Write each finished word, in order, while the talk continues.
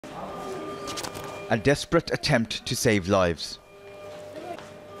A desperate attempt to save lives.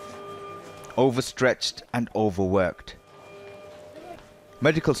 Overstretched and overworked.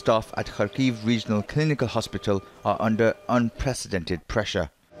 Medical staff at Kharkiv Regional Clinical Hospital are under unprecedented pressure.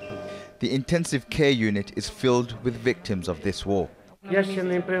 The intensive care unit is filled with victims of this war. I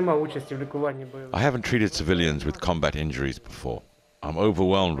haven't treated civilians with combat injuries before. I'm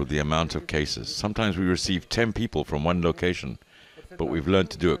overwhelmed with the amount of cases. Sometimes we receive 10 people from one location, but we've learned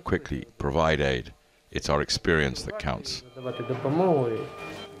to do it quickly, provide aid. It's our experience that counts.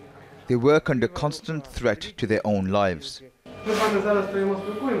 They work under constant threat to their own lives.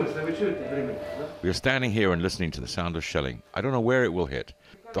 We are standing here and listening to the sound of shelling. I don't know where it will hit.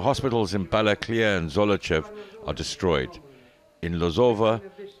 The hospitals in Balaklia and Zolochev are destroyed. In Lozova,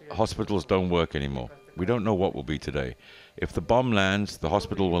 hospitals don't work anymore. We don't know what will be today. If the bomb lands, the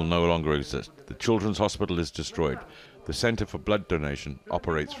hospital will no longer exist. The children's hospital is destroyed. The Center for Blood Donation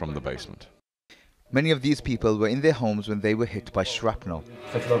operates from the basement. Many of these people were in their homes when they were hit by shrapnel.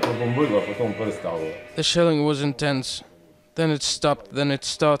 The shelling was intense. Then it stopped, then it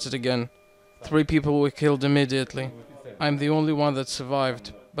started again. 3 people were killed immediately. I'm the only one that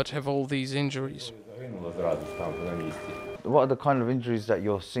survived, but have all these injuries. What are the kind of injuries that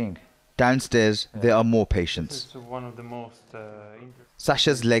you're seeing? Downstairs, there are more patients. This is one of the most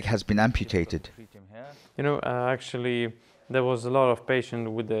Sasha's leg has been amputated. Actually, there was a lot of patients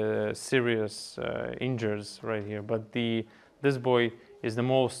with serious injuries right here, but this boy is the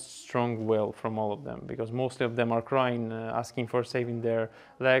most strong-willed from all of them, because most of them are crying, asking for saving their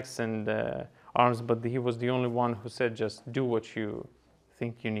legs and arms, but he was the only one who said, just do what you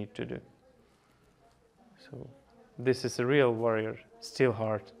think you need to do. So this is a real warrior, still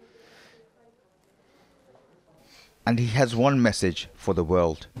hard. And he has one message for the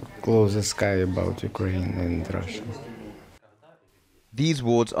world. Close the sky about Ukraine and Russia. These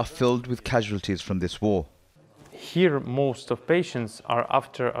wards are filled with casualties from this war. Here, most of patients are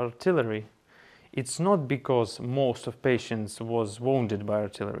after artillery. It's not because most of patients was wounded by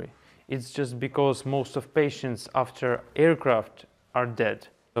artillery. It's just because most of patients after aircraft are dead.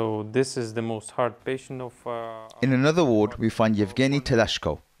 So this is the most hard patient of... In another ward, we find Yevgeny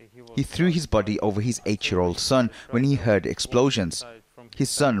Telashko. He threw his body over his 8-year-old son when he heard explosions. His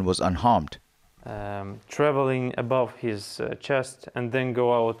son was unharmed. Traveling above his chest and then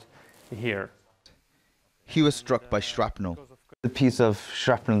go out here. He was struck by shrapnel. The piece of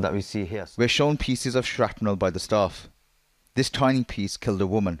shrapnel that we see here. We're shown pieces of shrapnel by the staff. This tiny piece killed a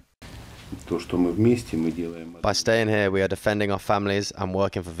woman. By staying here, we are defending our families and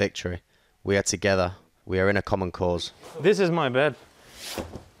working for victory. We are together. We are in a common cause. This is my bed.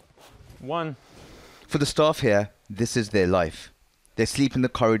 For the staff here, this is their life. They sleep in the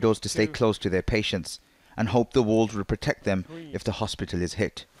corridors to stay close to their patients and hope the walls will protect them if the hospital is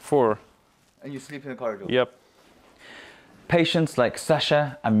hit. 4. And you sleep in the corridor? Yep. Patients like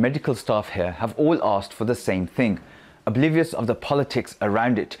Sasha and medical staff here have all asked for the same thing. Oblivious of the politics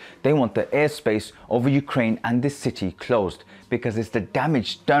around it, they want the airspace over Ukraine and this city closed because it's the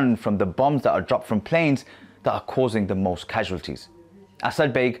damage done from the bombs that are dropped from planes that are causing the most casualties.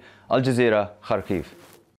 Baig, Jazeera, Kharkiv.